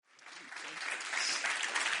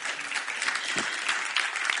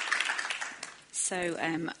So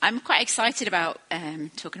I'm quite excited about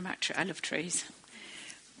talking about trees. I love trees.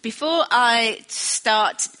 Before I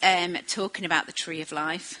start talking about the tree of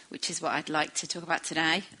life, which is what I'd like to talk about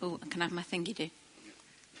today. Oh, can I have my thingy do?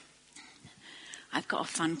 I've got a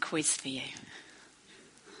fun quiz for you.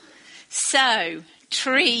 So,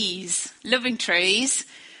 trees, loving trees.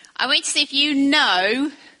 I want to see if you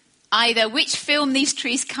know either which film these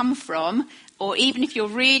trees come from, or even if you're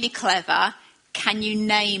really clever, can you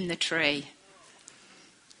name the tree?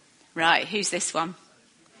 Right, who's this one?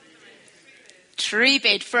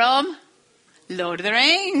 Treebid from Lord of the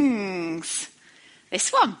Rings. This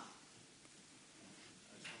one.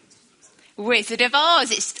 Wizard of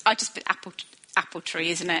Oz. I just put apple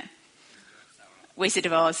tree, isn't it? Wizard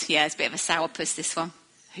of Oz. Yeah, it's a bit of a sourpuss, this one.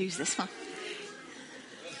 Who's this one?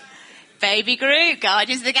 Baby Groot,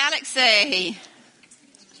 Guardians of the Galaxy.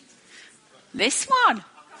 This one.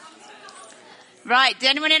 Right, does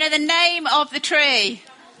anyone know the name of the tree?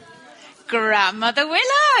 Grandmother Willow.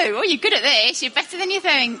 Oh, you're good at this. You're better than you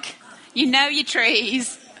think. You know your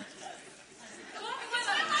trees.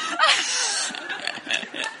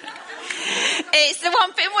 It's the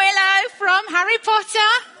Whomping Willow from Harry Potter.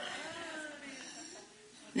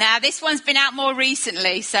 Now, this one's been out more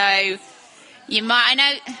recently, so you might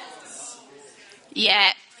know.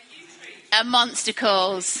 Yeah, a monster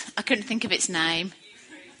calls. I couldn't think of its name.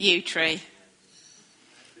 Yew tree.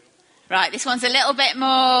 Right, this one's a little bit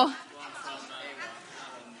more.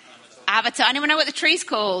 Avatar. Anyone know what the tree's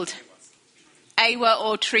called? Awa,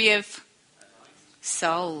 or Tree of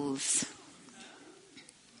Souls.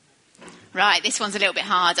 Right, this one's a little bit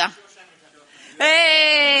harder.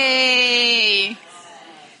 Hey!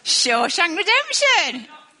 Shawshank Redemption!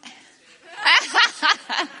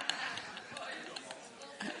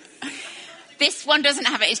 This one doesn't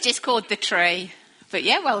have it, it's just called The Tree. But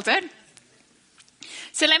yeah, well done.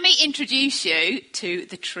 So let me introduce you to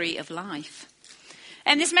the Tree of Life.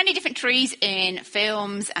 And there's many different trees in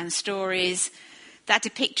films and stories that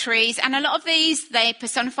depict trees. And a lot of these, they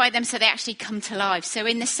personify them so they actually come to life. So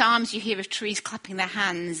in the Psalms, you hear of trees clapping their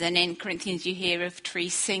hands. And in Corinthians, you hear of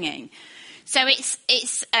trees singing. So it's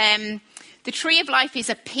the Tree of Life is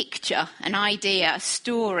a picture, an idea, a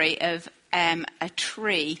story of a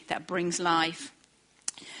tree that brings life.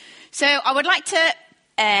 So I would like to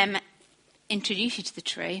introduce you to the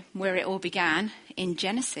tree, where it all began, in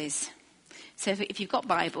Genesis. So if you've got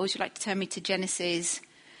Bibles, you'd like to turn me to Genesis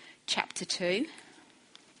chapter 2.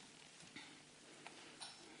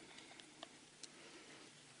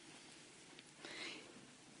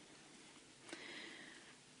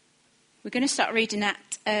 We're going to start reading at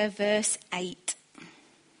verse 8.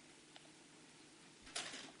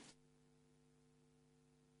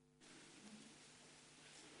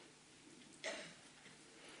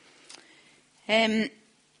 Then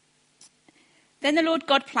the Lord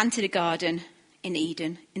God planted a garden in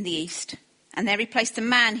Eden in the east, and there he placed the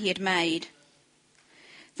man he had made.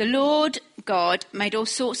 The Lord God made all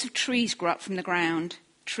sorts of trees grow up from the ground,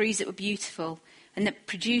 trees that were beautiful and that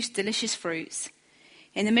produced delicious fruits.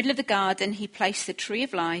 In the middle of the garden he placed the tree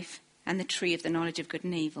of life and the tree of the knowledge of good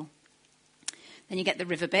and evil. Then you get the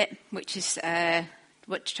river bit, which is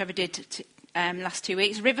what Trevor did last 2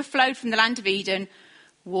 weeks. River flowed from the land of Eden,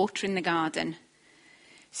 watering the garden.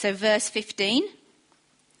 So verse 15.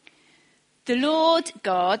 The Lord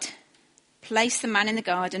God placed the man in the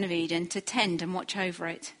Garden of Eden to tend and watch over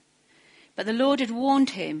it. But the Lord had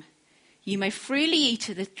warned him, "You may freely eat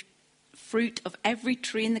of the fruit of every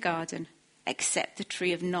tree in the garden, except the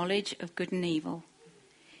tree of knowledge of good and evil.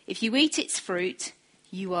 If you eat its fruit,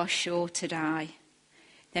 you are sure to die."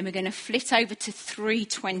 Then we're going to flit over to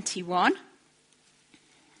 3:21.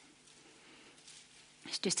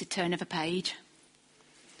 It's just a turn of a page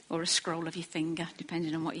or a scroll of your finger,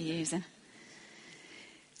 depending on what you're using.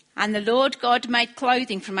 And the Lord God made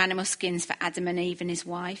clothing from animal skins for Adam and Eve and his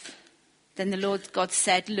wife. Then the Lord God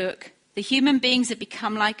said, "Look, the human beings have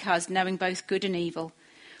become like us, knowing both good and evil.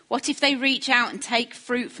 What if they reach out and take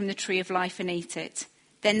fruit from the tree of life and eat it?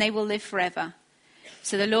 Then they will live forever."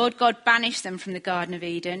 So the Lord God banished them from the Garden of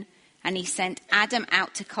Eden, and he sent Adam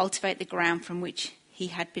out to cultivate the ground from which he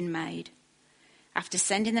had been made. After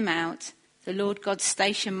sending them out, the Lord God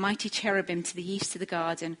stationed mighty cherubim to the east of the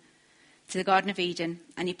Garden of Eden,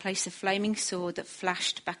 and he placed a flaming sword that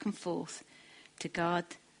flashed back and forth to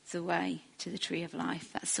guard the way to the tree of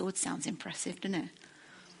life. That sword sounds impressive, doesn't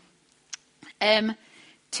it?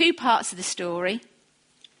 Two parts of the story.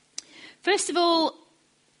 First of all,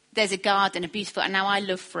 there's a garden, a beautiful, and now I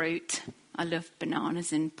love fruit. I love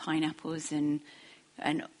bananas and pineapples and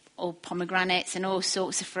all pomegranates and all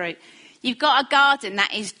sorts of fruit. You've got a garden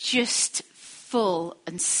that is just full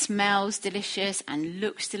and smells delicious and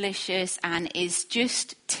looks delicious and is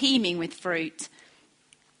just teeming with fruit.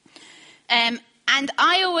 And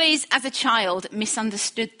I always, as a child,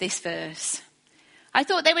 misunderstood this verse. I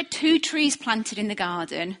thought there were 2 trees planted in the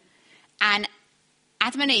garden, and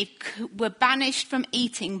Adam and Eve were banished from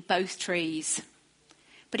eating both trees.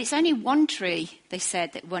 But it's only one tree, they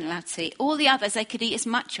said, that weren't allowed to eat. All the others they could eat as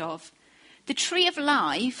much of. The tree of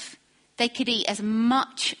life, they could eat as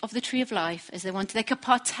much of the tree of life as they wanted. They could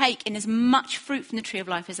partake in as much fruit from the tree of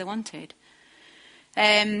life as they wanted.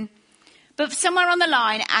 But somewhere on the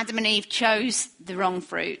line, Adam and Eve chose the wrong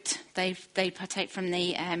fruit. They partake from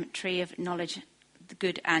the tree of knowledge, the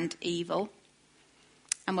good and evil,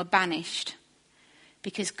 and were banished.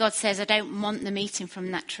 Because God says, I don't want them eating from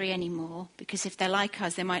that tree anymore, because if they're like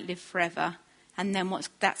us, they might live forever. And then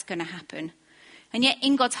that's going to happen? And yet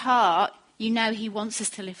in God's heart, you know he wants us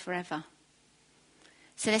to live forever.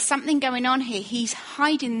 So there's something going on here. He's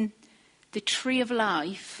hiding the tree of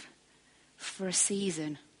life for a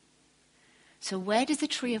season. So where does the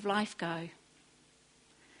tree of life go?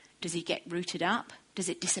 Does it get rooted up? Does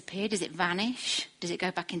it disappear? Does it vanish? Does it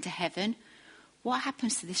go back into heaven? What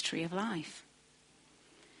happens to this tree of life?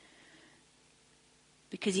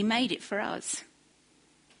 Because he made it for us.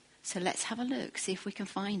 So let's have a look, see if we can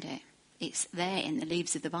find it. It's there in the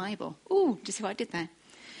leaves of the Bible. Ooh, do you see what I did there?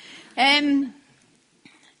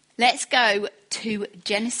 Let's go to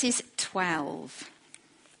Genesis 12.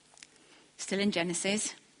 Still in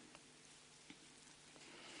Genesis.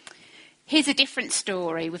 Here's a different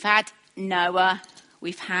story. We've had Noah.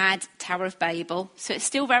 We've had Tower of Babel. So it's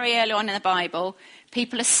still very early on in the Bible.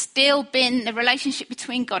 The relationship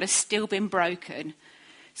between God has still been broken.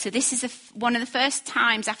 So this is one of the first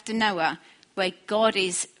times after Noah where God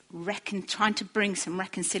is trying to bring some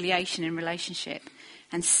reconciliation in relationship.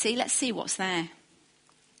 And let's see what's there.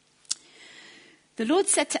 The Lord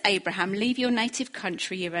said to Abraham, leave your native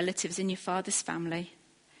country, your relatives and your father's family,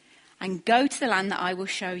 and go to the land that I will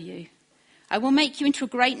show you. I will make you into a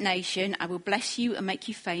great nation. I will bless you and make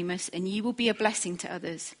you famous, and you will be a blessing to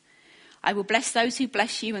others. I will bless those who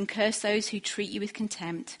bless you and curse those who treat you with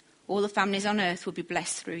contempt. All the families on earth will be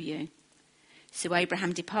blessed through you. So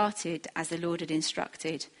Abraham departed as the Lord had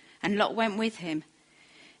instructed, and Lot went with him.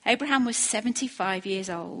 Abraham was 75 years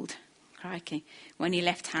old, when he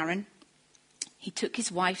left Haran. He took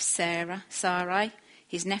his wife Sarai,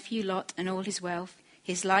 his nephew Lot and all his wealth,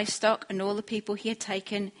 his livestock and all the people he had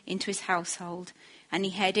taken into his household, and he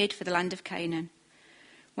headed for the land of Canaan.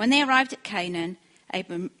 When they arrived at Canaan,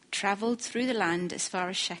 Abram travelled through the land as far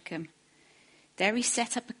as Shechem. There he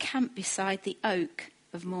set up a camp beside the oak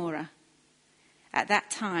of Moreh. At that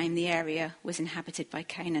time, the area was inhabited by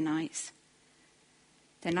Canaanites.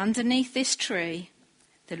 Then underneath this tree,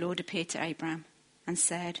 the Lord appeared to Abram and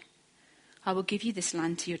said, I will give you this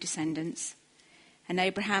land to your descendants. And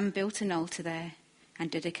Abraham built an altar there and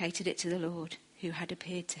dedicated it to the Lord who had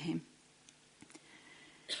appeared to him.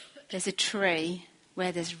 There's a tree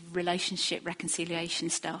where there's relationship reconciliation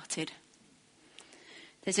started.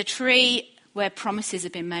 There's a tree where promises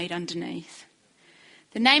have been made underneath.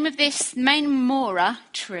 The name of this main Moreh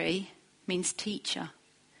tree means teacher.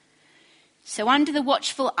 So under the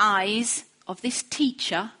watchful eyes of this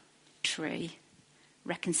teacher tree,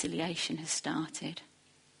 reconciliation has started.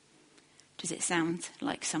 Does it sound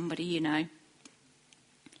like somebody you know?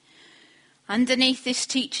 Underneath this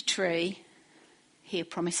teacher tree, he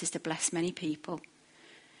promises to bless many people.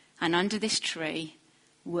 And under this tree,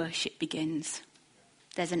 worship begins.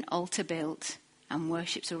 There's an altar built and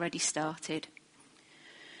worship's already started.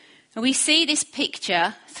 And we see this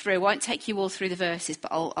picture through, I won't take you all through the verses,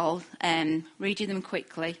 but I'll read you them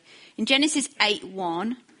quickly. In Genesis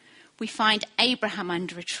 8:1, we find Abraham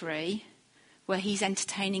under a tree where he's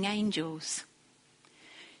entertaining angels.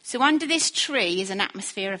 So under this tree is an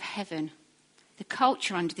atmosphere of heaven. The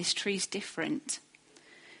culture under this tree is different,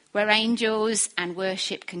 where angels and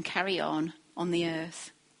worship can carry on the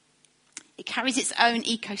earth. It carries its own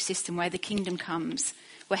ecosystem where the kingdom comes,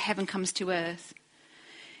 where heaven comes to earth.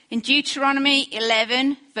 In Deuteronomy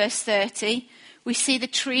 11, verse 30, we see the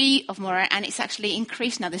tree of Moreh, and it's actually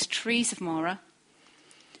increased now. There's trees of Moreh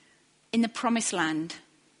in the promised land.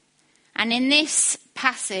 And in this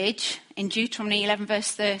passage, in Deuteronomy 11,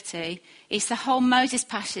 verse 30, it's the whole Moses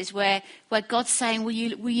passage where God's saying, will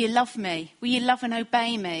you love me? Will you love and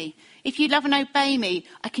obey me? If you love and obey me,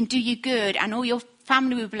 I can do you good, and all your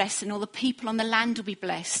family will be blessed, and all the people on the land will be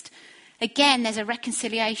blessed. Again, there's a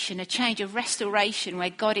reconciliation, a change, a restoration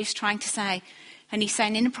where God is trying to say, and he's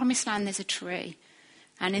saying in the promised land there's a tree.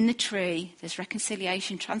 And in the tree there's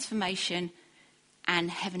reconciliation, transformation,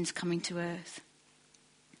 and heaven's coming to earth.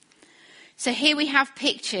 So here we have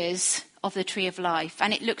pictures of the tree of life,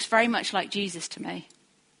 and it looks very much like Jesus to me.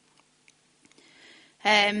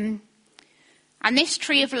 And this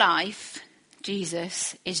tree of life,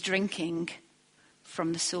 Jesus, is drinking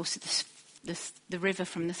from the source of the river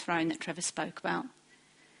from the throne that Trevor spoke about.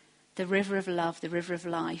 The river of love, the river of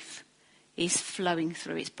life, is flowing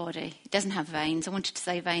through its body. It doesn't have veins. I wanted to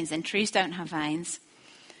say veins then. Trees don't have veins.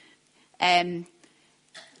 And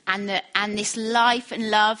this life and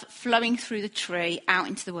love flowing through the tree out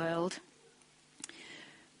into the world.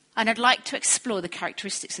 And I'd like to explore the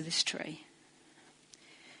characteristics of this tree,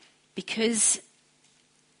 because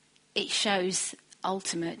it shows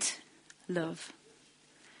ultimate love.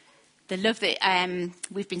 The love that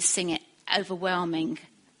we've been singing, overwhelming,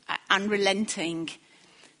 unrelenting,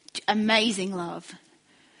 amazing love.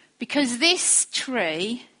 Because this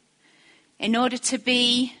tree, in order to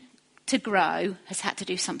grow, has had to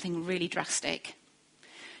do something really drastic.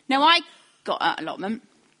 Now, I got an allotment.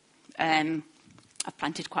 I've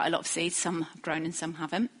planted quite a lot of seeds. Some have grown and some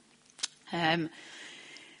haven't. And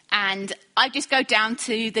I just go down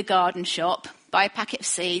to the garden shop, buy a packet of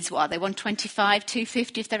seeds. What are they? $1.25,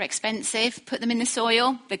 $2.50 if they're expensive. Put them in the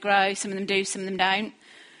soil. They grow. Some of them do, some of them don't.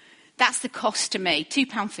 That's the cost to me,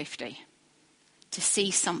 £2.50, to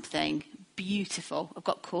see something beautiful. I've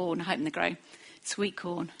got corn. I hope they grow. Sweet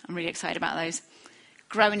corn. I'm really excited about those.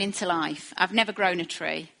 Growing into life. I've never grown a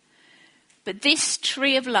tree. But this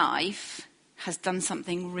tree of life has done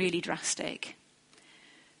something really drastic.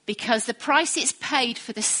 Because the price it's paid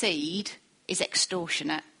for the seed is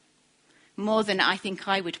extortionate. More than I think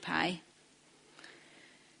I would pay.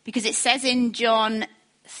 Because it says in John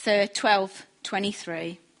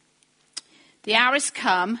 12:23, the hour has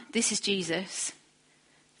come, this is Jesus,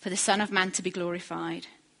 for the Son of Man to be glorified.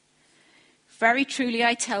 Very truly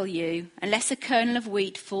I tell you, unless a kernel of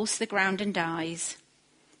wheat falls to the ground and dies,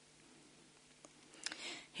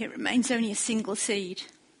 it remains only a single seed.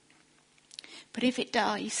 But if it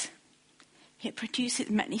dies, it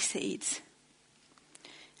produces many seeds.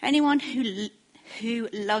 Anyone who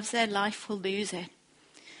loves their life will lose it,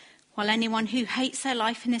 while anyone who hates their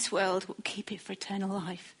life in this world will keep it for eternal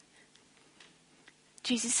life.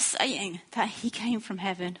 Jesus is saying that he came from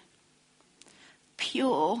heaven.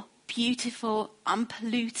 Pure, beautiful,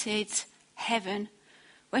 unpolluted heaven,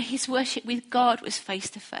 where his worship with God was face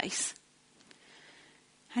to face.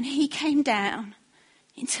 And he came down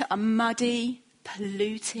into a muddy,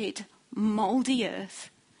 polluted, mouldy earth.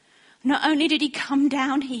 Not only did he come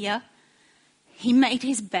down here, he made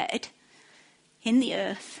his bed in the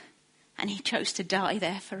earth and he chose to die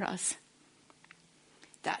there for us.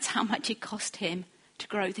 That's how much it cost him to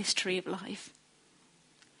grow this tree of life.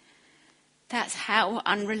 That's how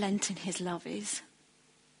unrelenting his love is.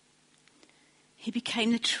 He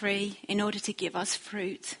became the tree in order to give us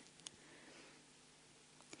fruit.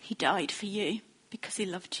 He died for you because he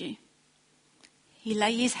loved you. He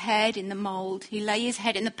lay his head in the mould. He lay his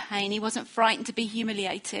head in the pain. He wasn't frightened to be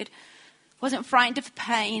humiliated. Wasn't frightened of the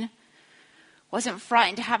pain. Wasn't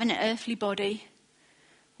frightened of having an earthly body.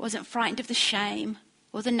 Wasn't frightened of the shame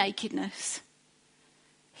or the nakedness.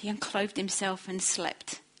 He unclothed himself and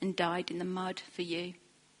slept and died in the mud for you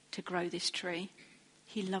to grow this tree.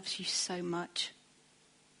 He loves you so much.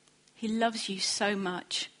 He loves you so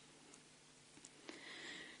much.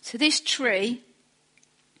 So this tree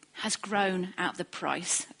has grown out of the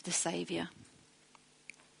price of the Saviour.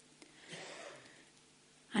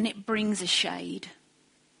 And it brings a shade.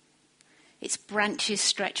 Its branches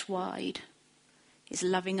stretch wide. Its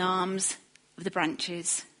loving arms of the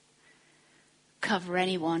branches cover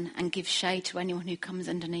anyone and give shade to anyone who comes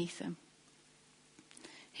underneath them.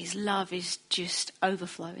 His love is just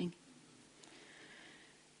overflowing.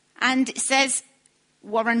 And it says,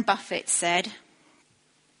 Warren Buffett said,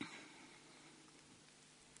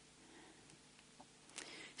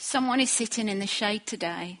 someone is sitting in the shade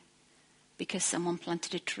today because someone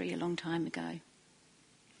planted a tree a long time ago.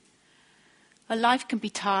 A life can be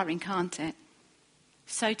tiring, can't it?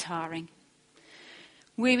 So tiring.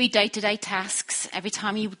 Weary day-to-day tasks. Every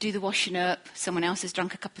time you do the washing up, someone else has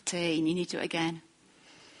drunk a cup of tea and you need to do it again.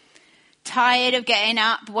 Tired of getting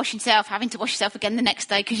up, washing yourself, having to wash yourself again the next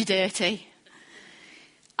day because you're dirty.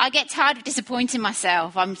 I get tired of disappointing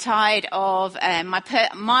myself. I'm tired of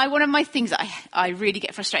one of my things that I really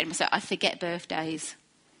get frustrated with myself. I forget birthdays.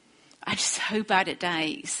 I'm so bad at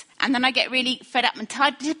days. And then I get really fed up and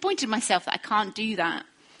tired, disappointed in myself that I can't do that.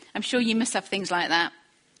 I'm sure you must have things like that.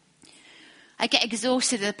 I get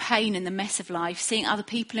exhausted of the pain and the mess of life, seeing other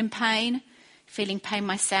people in pain, feeling pain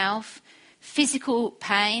myself, physical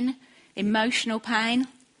pain, emotional pain.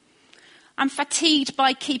 I'm fatigued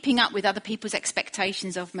by keeping up with other people's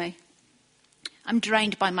expectations of me. I'm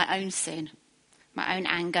drained by my own sin, my own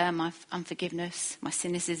anger, my unforgiveness, my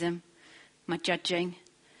cynicism, my judging.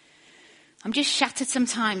 I'm just shattered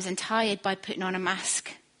sometimes and tired by putting on a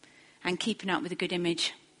mask and keeping up with a good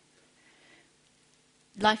image.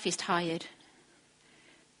 Life is tired.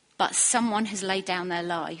 But someone has laid down their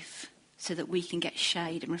life so that we can get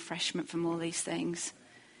shade and refreshment from all these things.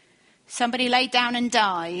 Somebody laid down and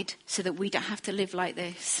died so that we don't have to live like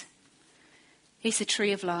this. He's the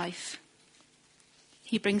tree of life.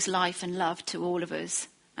 He brings life and love to all of us,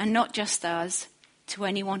 and not just us, to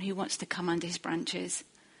anyone who wants to come under his branches.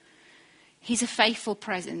 He's a faithful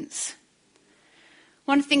presence.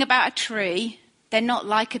 One thing about a tree, they're not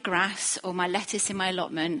like a grass or my lettuce in my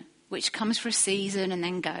allotment, which comes for a season and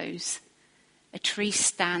then goes. A tree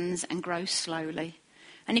stands and grows slowly.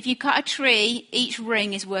 And if you cut a tree, each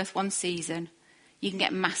ring is worth one season. You can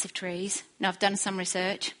get massive trees. Now, I've done some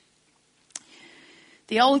research.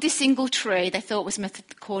 The oldest single tree they thought was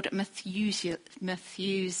called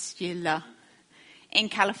Methuselah in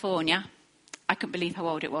California. I couldn't believe how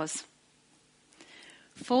old it was.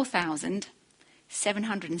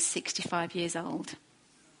 4,765 years old.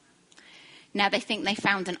 Now they think they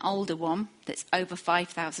found an older one that's over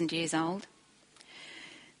 5,000 years old.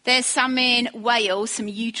 There's some in Wales, some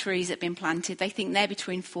yew trees that have been planted. They think they're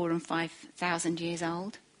between 4,000 and 5,000 years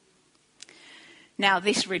old. Now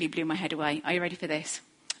this really blew my head away. Are you ready for this?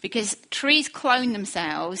 Because trees clone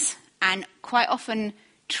themselves, and quite often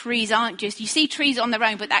trees aren't just... You see trees on their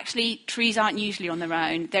own, but actually trees aren't usually on their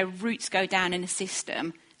own. Their roots go down in a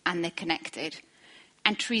system and they're connected.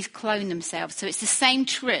 And trees clone themselves. So it's the same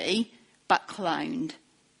tree, but cloned.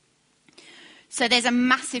 So there's a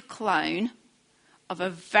massive clone of a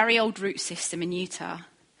very old root system in Utah,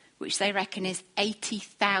 which they reckon is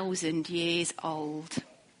 80,000 years old.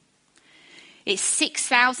 It's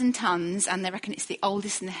 6,000 tons, and they reckon it's the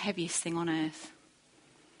oldest and the heaviest thing on earth.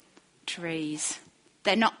 Trees.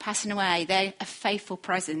 They're not passing away. They're a faithful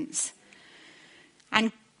presence.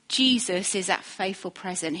 And Jesus is that faithful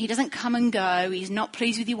presence. He doesn't come and go. He's not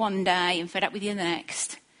pleased with you one day and fed up with you the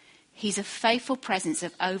next. He's a faithful presence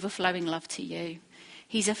of overflowing love to you.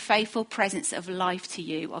 He's a faithful presence of life to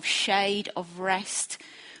you, of shade, of rest,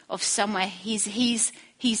 of somewhere. He's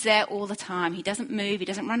there all the time. He doesn't move. He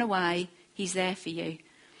doesn't run away. He's there for you.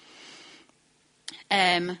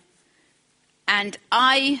 And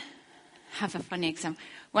I have a funny example.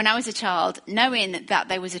 When I was a child, knowing that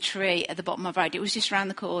there was a tree at the bottom of the road, it was just around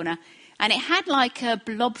the corner, and it had like a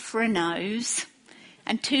blob for a nose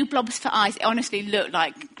and two blobs for eyes. It honestly looked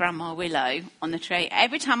like Grandma Willow on the tree.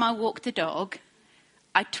 Every time I walked the dog,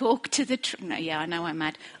 I talked to the tree. No, yeah, I know I'm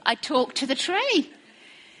mad. I talked to the tree.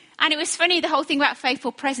 And it was funny, the whole thing about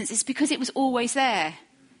faithful presence is because it was always there.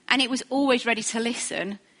 And it was always ready to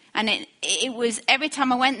listen. And it was, every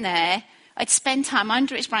time I went there, I'd spend time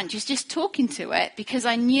under its branches just talking to it, because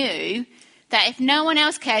I knew that if no one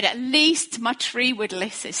else cared, at least my tree would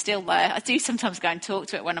listen. It's still there. I do sometimes go and talk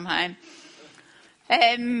to it when I'm home.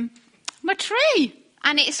 My tree.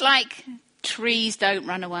 And it's like trees don't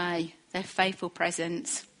run away. They're faithful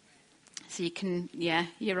presence. So you can, yeah,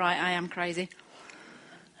 you're right, I am crazy.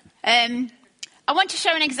 I want to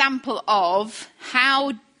show an example of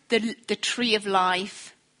how the tree of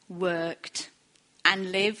life worked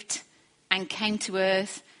and lived and came to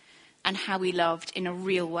earth, and how he loved in a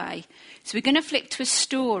real way. So we're going to flip to a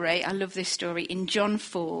story. I love this story in John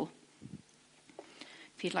 4.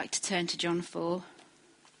 If you'd like to turn to John 4.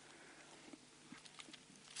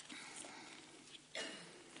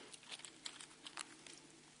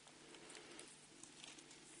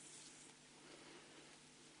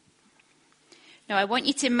 Now I want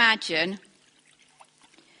you to imagine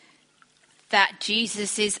that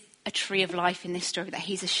Jesus is a tree of life in this story, that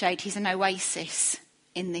he's a shade, he's an oasis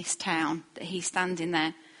in this town, that he's standing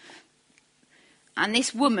there. And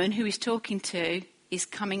this woman who he's talking to is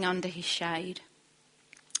coming under his shade.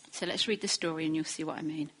 So let's read the story and you'll see what I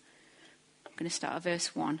mean. I'm going to start at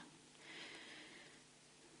verse 1.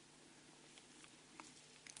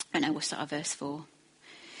 And we'll start at verse 4.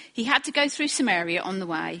 He had to go through Samaria on the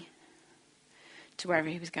way to wherever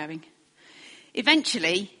he was going.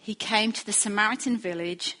 Eventually, he came to the Samaritan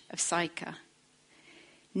village of Sychar,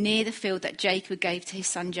 near the field that Jacob gave to his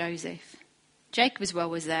son Joseph. Jacob as well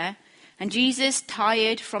was there, and Jesus,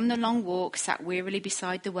 tired from the long walk, sat wearily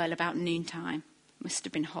beside the well about noontime. Must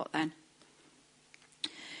have been hot then.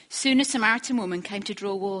 Soon a Samaritan woman came to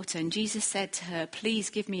draw water, and Jesus said to her, "Please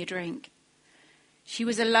give me a drink." She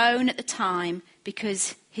was alone at the time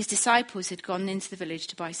because his disciples had gone into the village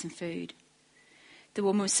to buy some food. The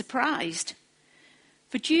woman was surprised,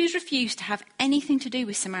 for Jews refused to have anything to do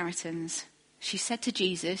with Samaritans. She said to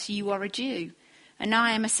Jesus, "You are a Jew, and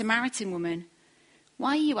I am a Samaritan woman.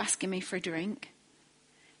 Why are you asking me for a drink?"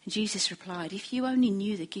 And Jesus replied, "If you only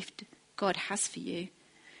knew the gift God has for you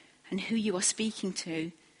and who you are speaking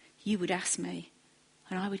to, you would ask me,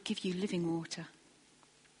 and I would give you living water."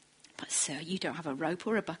 "But sir, you don't have a rope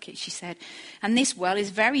or a bucket," she said, "and this well is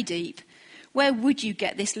very deep. Where would you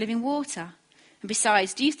get this living water? And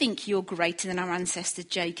besides, do you think you're greater than our ancestor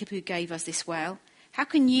Jacob, who gave us this well? How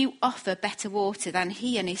can you offer better water than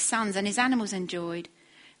he and his sons and his animals enjoyed?"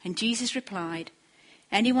 And Jesus replied,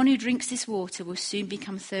 "Anyone who drinks this water will soon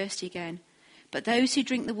become thirsty again. But those who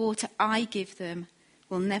drink the water I give them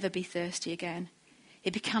will never be thirsty again.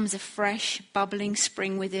 It becomes a fresh, bubbling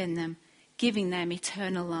spring within them, giving them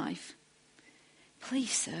eternal life."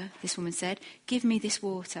 "Please, sir," this woman said, "give me this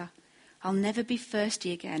water. I'll never be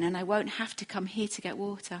thirsty again, and I won't have to come here to get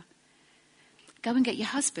water." "Go and get your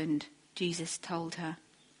husband," Jesus told her.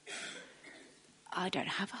 "I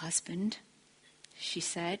don't have a husband," she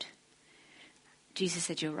said. Jesus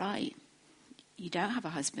said, "You're right. You don't have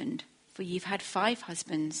a husband, for you've had 5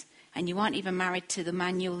 husbands, and you aren't even married to the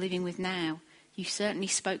man you're living with now. You certainly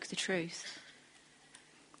spoke the truth."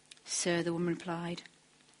 "Sir," the woman replied,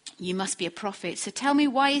 "you must be a prophet. So tell me,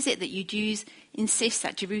 why is it that you Jews insist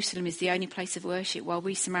that Jerusalem is the only place of worship, while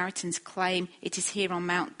we Samaritans claim it is here on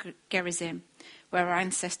Mount Gerizim, where our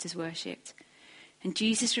ancestors worshipped?" And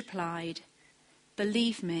Jesus replied,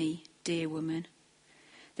 "Believe me, dear woman,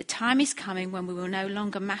 the time is coming when we will no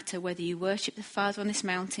longer matter whether you worship the Father on this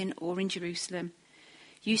mountain or in Jerusalem.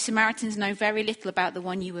 You Samaritans know very little about the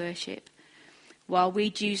one you worship, while we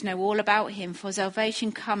Jews know all about him, for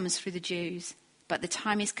salvation comes through the Jews. But the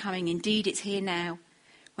time is coming, indeed it's here now,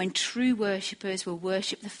 when true worshippers will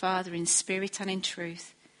worship the Father in spirit and in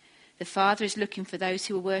truth. The Father is looking for those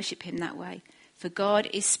who will worship him that way. For God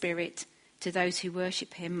is spirit. Those who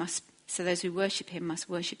worship him must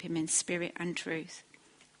worship him in spirit and truth."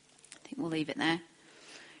 I think we'll leave it there.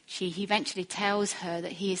 He eventually tells her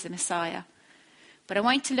that he is the Messiah. But I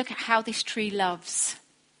want you to look at how this tree loves.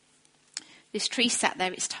 This tree sat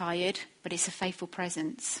there, it's tired, but it's a faithful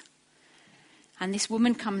presence. And this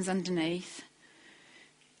woman comes underneath,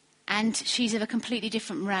 and she's of a completely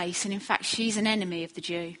different race, and in fact she's an enemy of the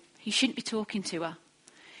Jew. He shouldn't be talking to her.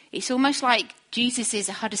 It's almost like Jesus is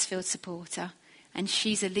a Huddersfield supporter and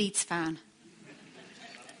she's a Leeds fan.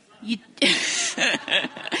 You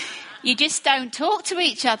just don't talk to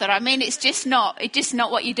each other. I mean, it's just not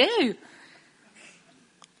what you do.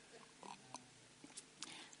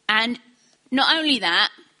 And not only that,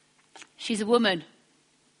 she's a woman.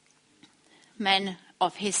 Men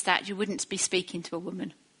of his stature wouldn't be speaking to a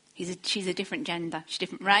woman. She's a different gender. She's a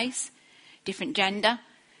different race, different gender.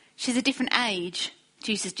 She's a different age.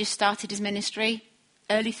 Jesus just started his ministry,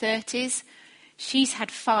 early 30s. She's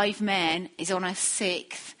had 5 men, is on her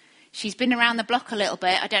 6th. She's been around the block a little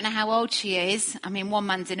bit. I don't know how old she is. I mean, 1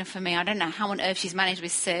 man's enough for me. I don't know how on earth she's managed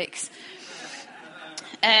with 6.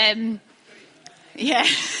 Yeah,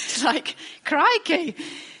 it's like, crikey.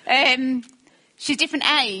 She's a different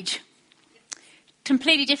age.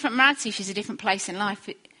 Completely different morality. She's a different place in life.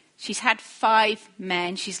 She's had 5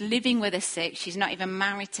 men. She's living with a 6th. She's not even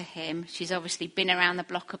married to him. She's obviously been around the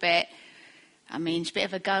block a bit. I mean, she's a bit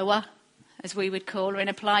of a goer, as we would call her in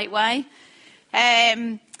a polite way.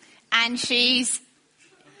 And she's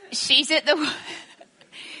at the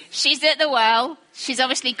well. She's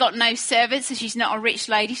obviously got no servants, so she's not a rich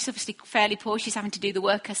lady. She's obviously fairly poor. She's having to do the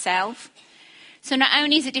work herself. So not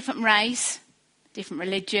only is it a different race, different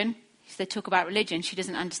religion. If they talk about religion, she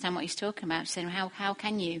doesn't understand what he's talking about. She's saying, how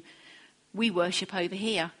can you? We worship over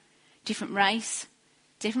here. Different race,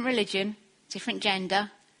 different religion, different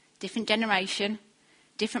gender, different generation,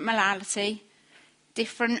 different morality,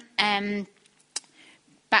 different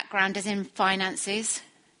background as in finances.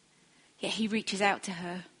 Yet he reaches out to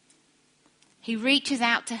her. He reaches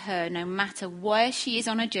out to her no matter where she is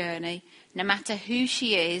on a journey, no matter who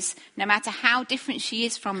she is, no matter how different she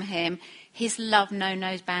is from him. His love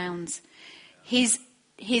knows bounds. His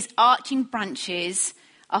arching branches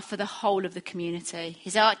are for the whole of the community.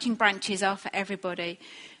 His arching branches are for everybody.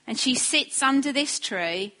 And she sits under this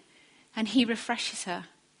tree and he refreshes her.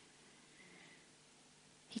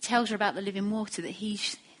 He tells her about the living water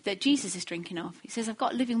that Jesus is drinking of. He says, I've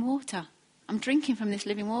got living water. I'm drinking from this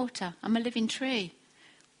living water. I'm a living tree.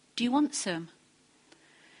 Do you want some?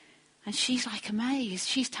 And she's like amazed.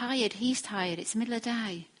 She's tired. He's tired. It's the middle of the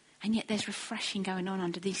day. And yet there's refreshing going on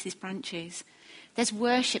under these branches. There's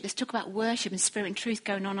worship. There's talk about worship and spirit and truth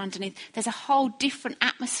going on underneath. There's a whole different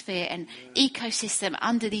atmosphere and ecosystem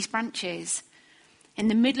under these branches. In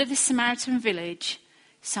the middle of this Samaritan village,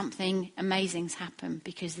 something amazing's happened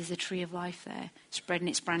because there's a tree of life there, spreading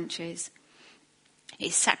its branches.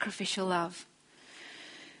 It's sacrificial love.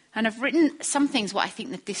 And I've written some things what I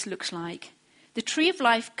think that this looks like. The tree of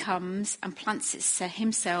life comes and plants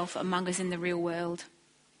himself among us in the real world.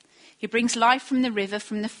 He brings life from the river,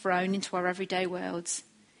 from the throne into our everyday worlds.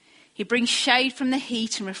 He brings shade from the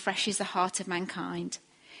heat and refreshes the heart of mankind.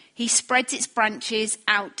 He spreads its branches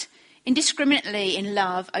out indiscriminately in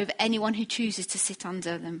love over anyone who chooses to sit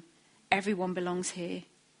under them. Everyone belongs here.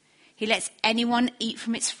 He lets anyone eat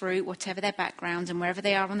from its fruit, whatever their background and wherever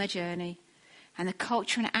they are on their journey. And the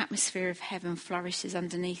culture and atmosphere of heaven flourishes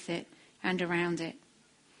underneath it and around it.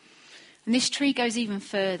 And this tree goes even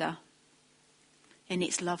further in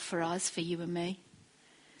its love for us, for you and me.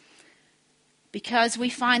 Because we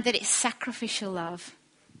find that it's sacrificial love.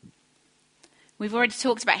 We've already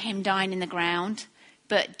talked about him dying in the ground,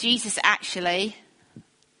 but Jesus actually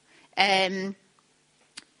gave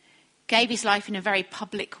his life in a very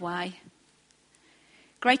public way.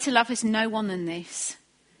 Greater love has no one than this,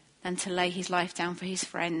 than to lay his life down for his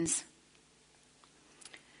friends.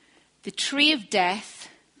 The tree of death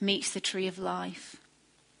meets the tree of life.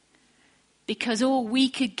 Because all we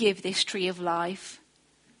could give this tree of life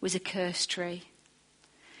was a cursed tree.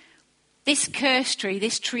 This cursed tree,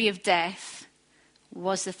 this tree of death,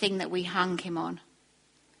 was the thing that we hung him on.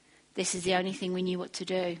 This is the only thing we knew what to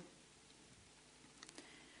do.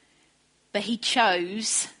 But he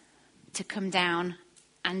chose to come down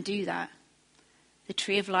and do that. The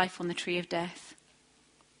tree of life on the tree of death.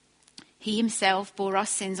 He himself bore our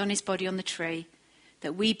sins on his body on the tree,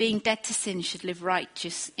 that we being dead to sin should live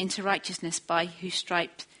into righteousness, by whose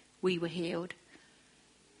stripes we were healed.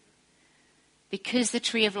 Because the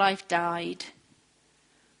tree of life died,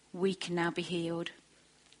 we can now be healed.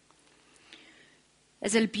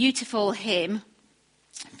 There's a beautiful hymn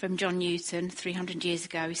from John Newton 300 years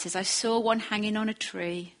ago. He says, I saw one hanging on a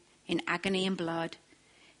tree in agony and blood.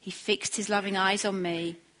 He fixed his loving eyes on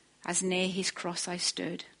me as near his cross I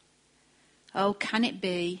stood. Oh, can it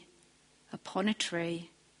be, upon a tree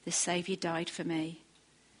the Saviour died for me?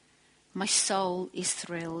 My soul is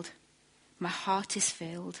thrilled, my heart is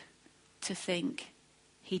filled to think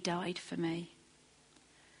he died for me.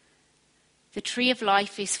 The tree of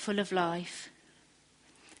life is full of life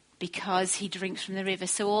because he drinks from the river.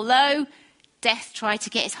 So although death tried to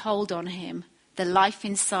get his hold on him, the life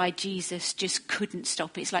inside Jesus just couldn't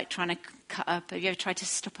stop it. It's like trying to cut up. Have you ever tried to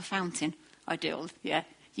stop a fountain? I do, yeah.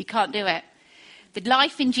 You can't do it. The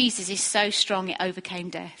life in Jesus is so strong it overcame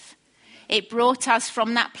death. It brought us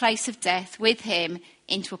from that place of death with him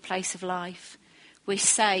into a place of life. We're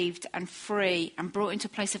saved and free and brought into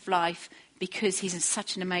a place of life because he's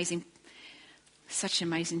such an amazing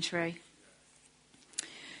tree.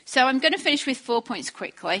 So I'm going to finish with 4 points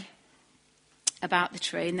quickly about the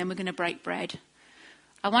tree, and then we're going to break bread.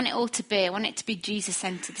 I want it to be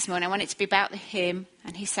Jesus-centered this morning. I want it to be about him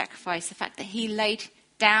and his sacrifice, the fact that he laid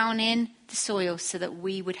down in the soil so that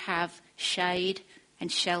we would have shade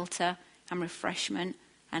and shelter and refreshment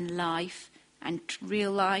and life and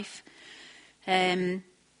real life.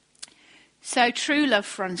 So true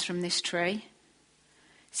love runs from this tree.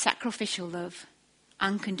 Sacrificial love,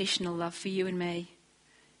 unconditional love for you and me.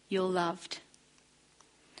 You're loved.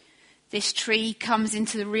 This tree comes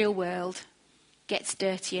into the real world, gets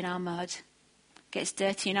dirty in our mud, gets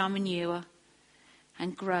dirty in our manure,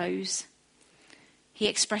 and grows. He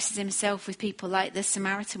expresses himself with people like the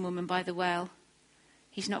Samaritan woman by the well.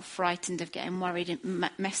 He's not frightened of getting worried and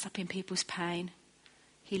messed up in people's pain.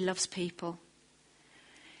 He loves people.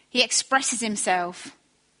 He expresses himself,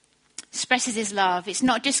 expresses his love. It's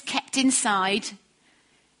not just kept inside.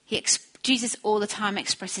 Jesus all the time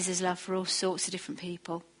expresses his love for all sorts of different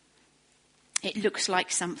people. It looks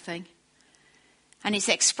like something. And it's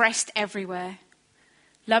expressed everywhere.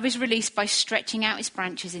 Love is released by stretching out its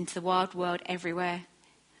branches into the wild world everywhere.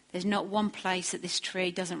 There's not one place that this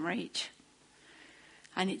tree doesn't reach.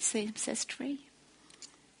 And it says tree.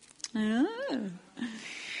 Oh.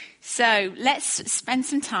 So let's spend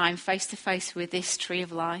some time face to face with this tree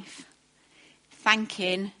of life,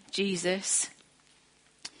 thanking Jesus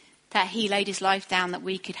that he laid his life down that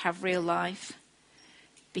we could have real life,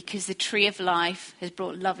 because the tree of life has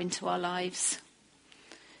brought love into our lives.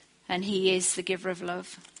 And he is the giver of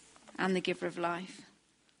love and the giver of life.